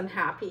this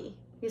unhappy.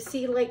 You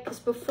see, like, because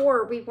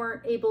before we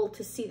weren't able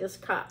to see this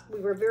cut. We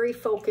were very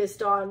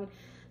focused on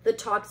the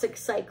toxic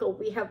cycle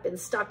we have been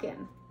stuck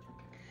in.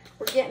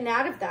 We're getting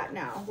out of that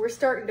now. We're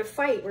starting to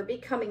fight. We're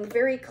becoming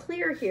very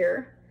clear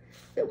here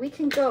that we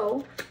can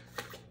go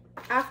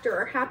after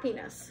our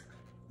happiness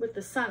with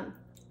the Sun.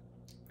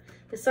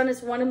 The Sun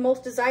is one of the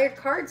most desired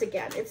cards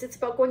again. It's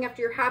about going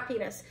after your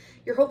happiness,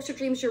 your hopes, your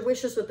dreams, your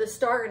wishes with the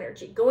star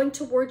energy, going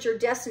towards your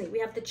destiny. We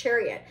have the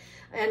Chariot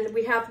and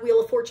we have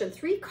Wheel of Fortune.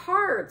 3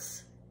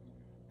 cards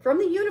from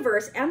the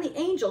universe and the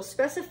angels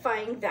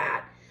specifying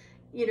that,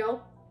 you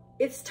know,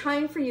 it's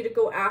time for you to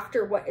go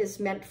after what is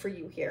meant for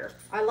you here.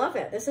 I love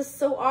it. This is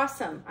so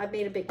awesome. I've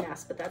made a big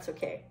mess, but that's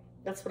okay.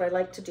 That's what I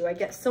like to do. I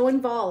get so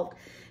involved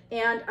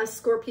and us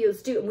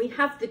Scorpios do. And we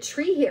have the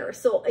tree here.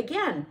 So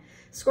again,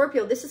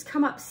 Scorpio, this has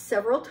come up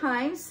several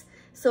times.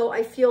 So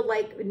I feel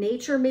like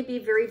nature may be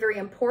very, very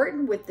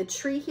important with the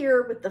tree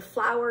here, with the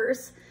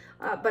flowers.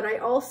 But I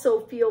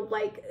also feel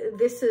like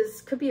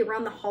could be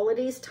around the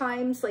holidays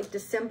times, like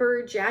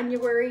December,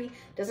 January.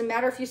 Doesn't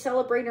matter if you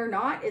celebrate or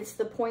not. It's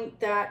the point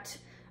that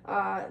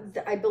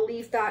I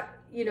believe that,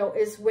 you know,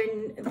 is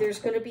when there's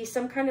going to be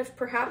some kind of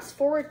perhaps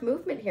forward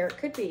movement here. It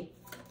could be.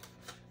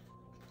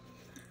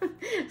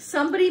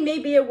 Somebody may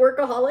be a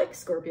workaholic.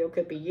 Scorpio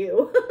could be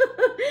you.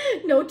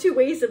 No two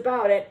ways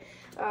about it.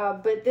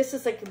 But this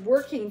is like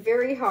working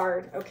very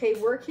hard. Okay,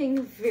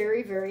 working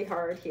very, very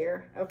hard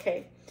here.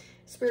 Okay.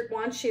 Spirit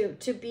wants you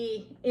to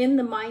be in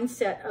the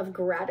mindset of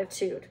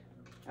gratitude,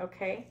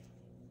 okay?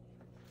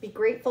 Be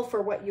grateful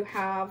for what you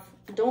have.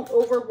 Don't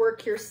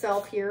overwork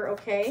yourself here,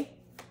 okay?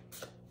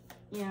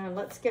 Yeah,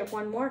 let's get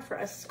one more for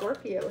us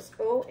Scorpios.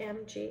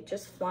 OMG,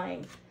 just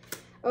flying.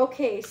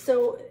 Okay,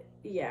 so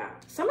yeah,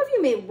 some of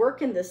you may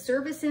work in the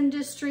service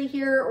industry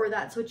here, or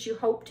that's what you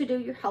hope to do.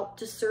 You help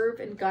to serve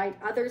and guide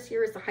others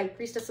here as the High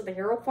Priestess of the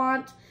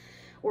Hierophant,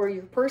 or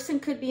your person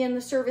could be in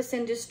the service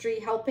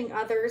industry helping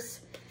others.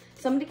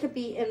 Somebody could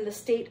be in the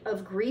state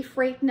of grief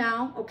right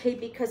now, okay?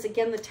 Because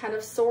again, the Ten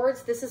of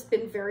Swords, this has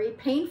been very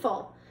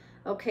painful,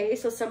 okay?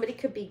 So somebody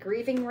could be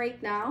grieving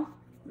right now.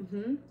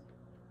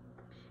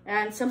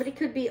 And somebody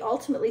could be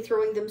ultimately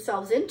throwing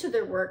themselves into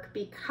their work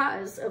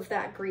because of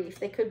that grief.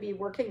 They could be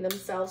working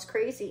themselves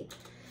crazy.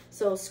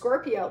 So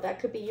Scorpio,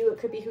 that could be you. It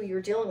could be who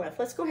you're dealing with.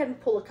 Let's go ahead and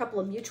pull a couple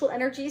of mutual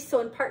energies. So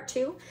in part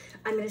 2,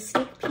 I'm going to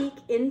sneak peek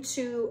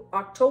into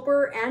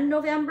October and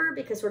November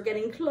because we're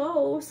getting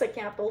close. I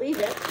can't believe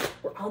it.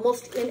 We're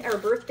almost in our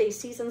birthday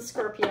season,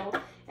 Scorpio.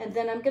 And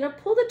then I'm going to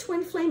pull the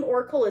Twin Flame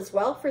Oracle as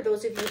well for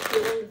those of you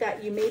feeling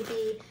that you may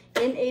be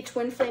in a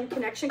Twin Flame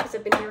connection, because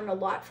I've been hearing a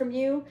lot from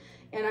you.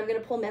 And I'm going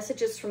to pull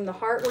messages from the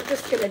heart. We're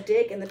just going to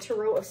dig in the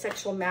Tarot of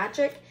Sexual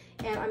Magic.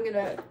 And I'm going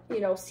to, you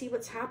know, see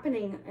what's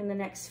happening in the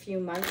next few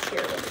months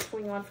here. What's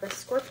going on for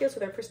Scorpios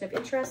with our person of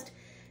interest?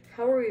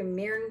 How are we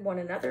mirroring one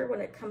another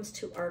when it comes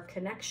to our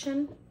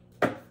connection?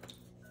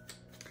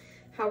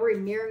 How are we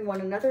mirroring one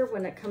another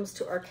when it comes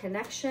to our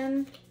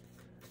connection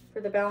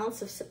for the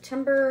balance of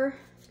September,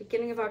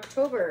 beginning of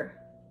October?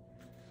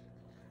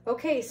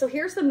 Okay, so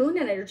here's the moon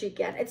energy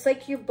again. It's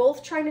like you're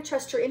both trying to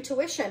trust your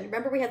intuition.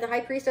 Remember, we had the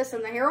High Priestess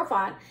and the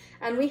Hierophant,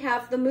 and we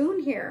have the moon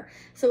here.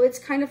 So it's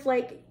kind of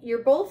like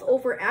you're both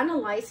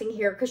over-analyzing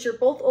here because you're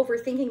both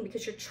overthinking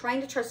because you're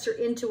trying to trust your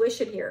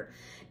intuition here.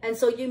 And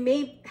so you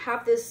may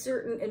have this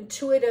certain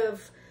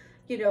intuitive,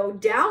 you know,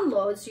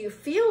 downloads. You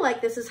feel like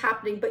this is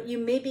happening, but you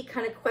may be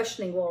kind of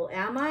questioning, well,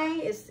 am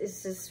I?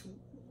 Is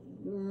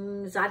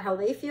that how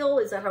they feel?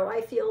 Is that how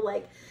I feel?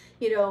 Like,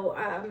 you know,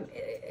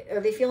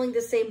 are they feeling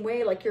the same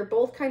way? Like you're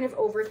both kind of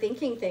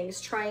overthinking things,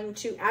 trying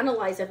to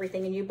analyze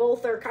everything, and you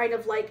both are kind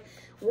of like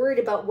worried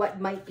about what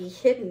might be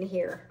hidden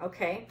here,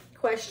 okay?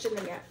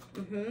 Questioning it.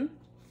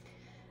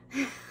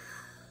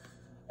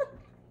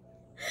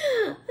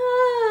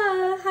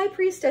 High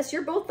Priestess,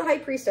 you're both the High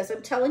Priestess.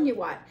 I'm telling you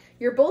what,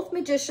 you're both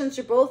magicians.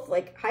 You're both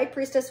like High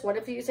Priestess. One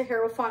of you is a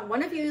Hierophant.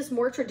 One of you is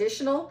more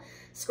traditional.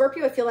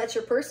 Scorpio, I feel that's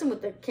your person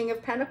with the King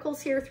of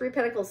Pentacles here, 3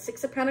 Pentacles,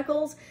 6 of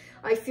Pentacles.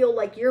 I feel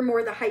like you're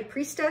more the High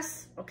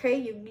Priestess, okay?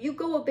 You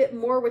go a bit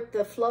more with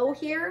the flow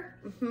here.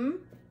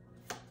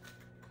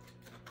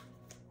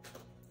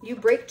 You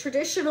break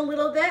tradition a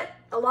little bit,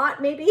 a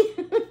lot maybe.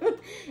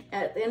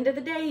 At the end of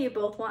the day, you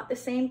both want the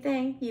same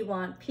thing. You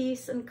want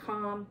peace and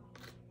calm.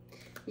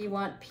 You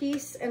want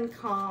peace and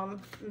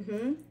calm.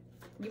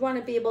 You want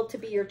to be able to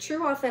be your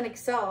true, authentic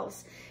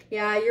selves.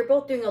 Yeah, you're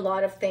both doing a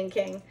lot of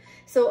thinking.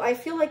 So I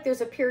feel like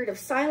there's a period of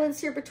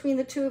silence here between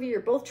the two of you.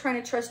 You're both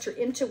trying to trust your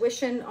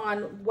intuition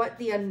on what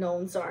the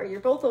unknowns are. You're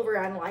both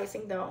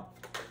overanalyzing though.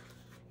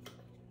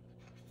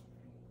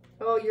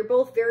 Oh, you're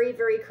both very,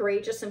 very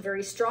courageous and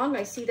very strong.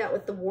 I see that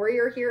with the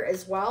warrior here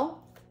as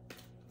well.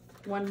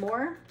 One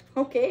more.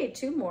 Okay,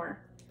 2 more.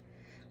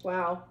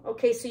 Wow.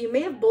 Okay, so you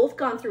may have both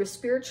gone through a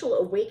spiritual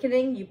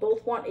awakening. You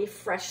both want a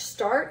fresh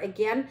start.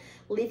 Again,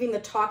 leaving the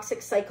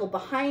toxic cycle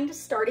behind,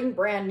 starting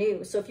brand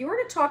new. So if you were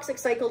in a toxic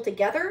cycle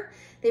together,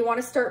 they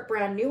want to start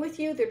brand new with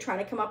you. They're trying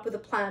to come up with a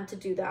plan to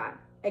do that.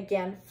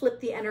 Again, flip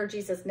the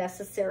energies as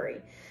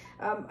necessary.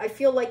 I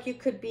feel like you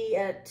could be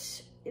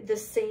at the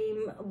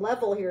same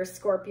level here,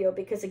 Scorpio,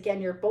 because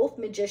again, you're both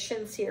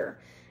magicians here.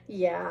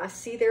 Yeah,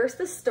 see, there's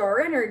the star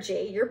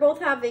energy. You're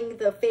both having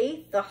the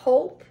faith, the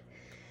hope,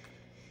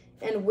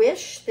 and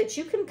wish that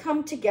you can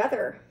come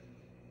together.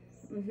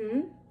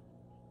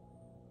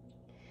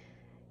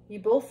 You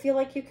both feel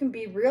like you can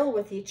be real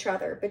with each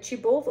other, but you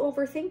both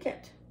overthink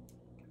it.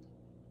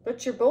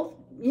 But you're both,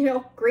 you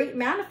know, great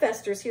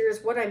manifestors here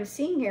is what I'm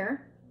seeing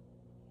here.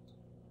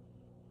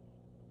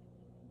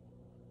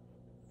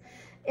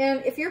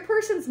 And if your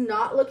person's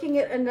not looking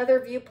at another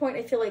viewpoint,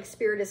 I feel like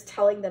Spirit is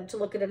telling them to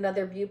look at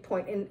another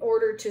viewpoint in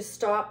order to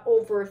stop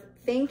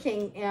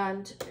overthinking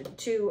and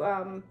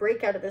to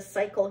break out of this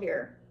cycle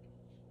here.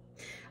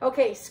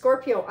 Okay,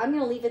 Scorpio, I'm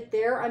going to leave it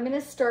there. I'm going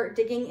to start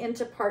digging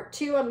into part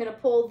 2. I'm going to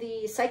pull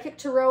the Psychic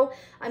Tarot.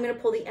 I'm going to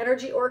pull the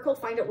Energy Oracle,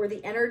 find out where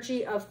the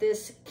energy of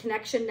this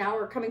connection now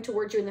or coming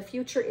towards you in the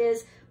future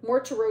is. More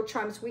tarot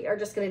charms. We are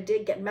just going to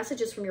dig, get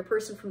messages from your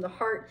person from the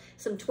heart,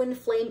 some twin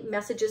flame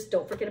messages.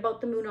 Don't forget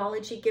about the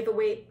Moonology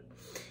giveaway.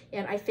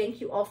 And I thank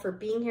you all for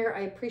being here.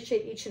 I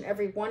appreciate each and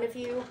every one of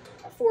you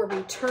for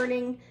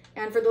returning.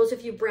 And for those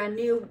of you brand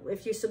new,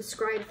 if you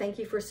subscribe, thank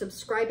you for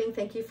subscribing.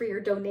 Thank you for your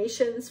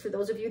donations. For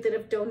those of you that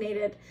have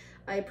donated,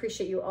 I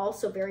appreciate you all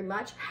so very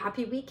much.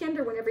 Happy weekend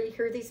or whenever you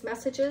hear these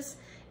messages.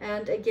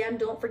 And again,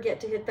 don't forget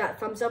to hit that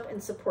thumbs up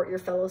and support your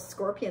fellow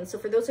Scorpions. So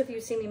for those of you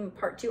seeing me in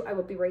part 2, I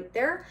will be right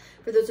there.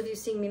 For those of you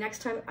seeing me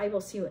next time, I will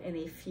see you in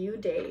a few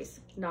days.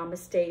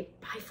 Namaste.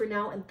 Bye for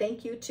now. And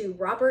thank you to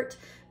Robert,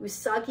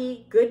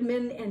 Usagi,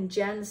 Goodman, and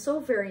Jen so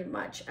very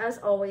much, as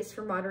always,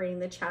 for moderating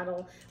the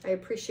channel. I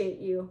appreciate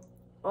you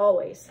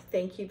always.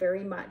 Thank you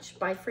very much.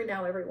 Bye for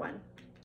now, everyone.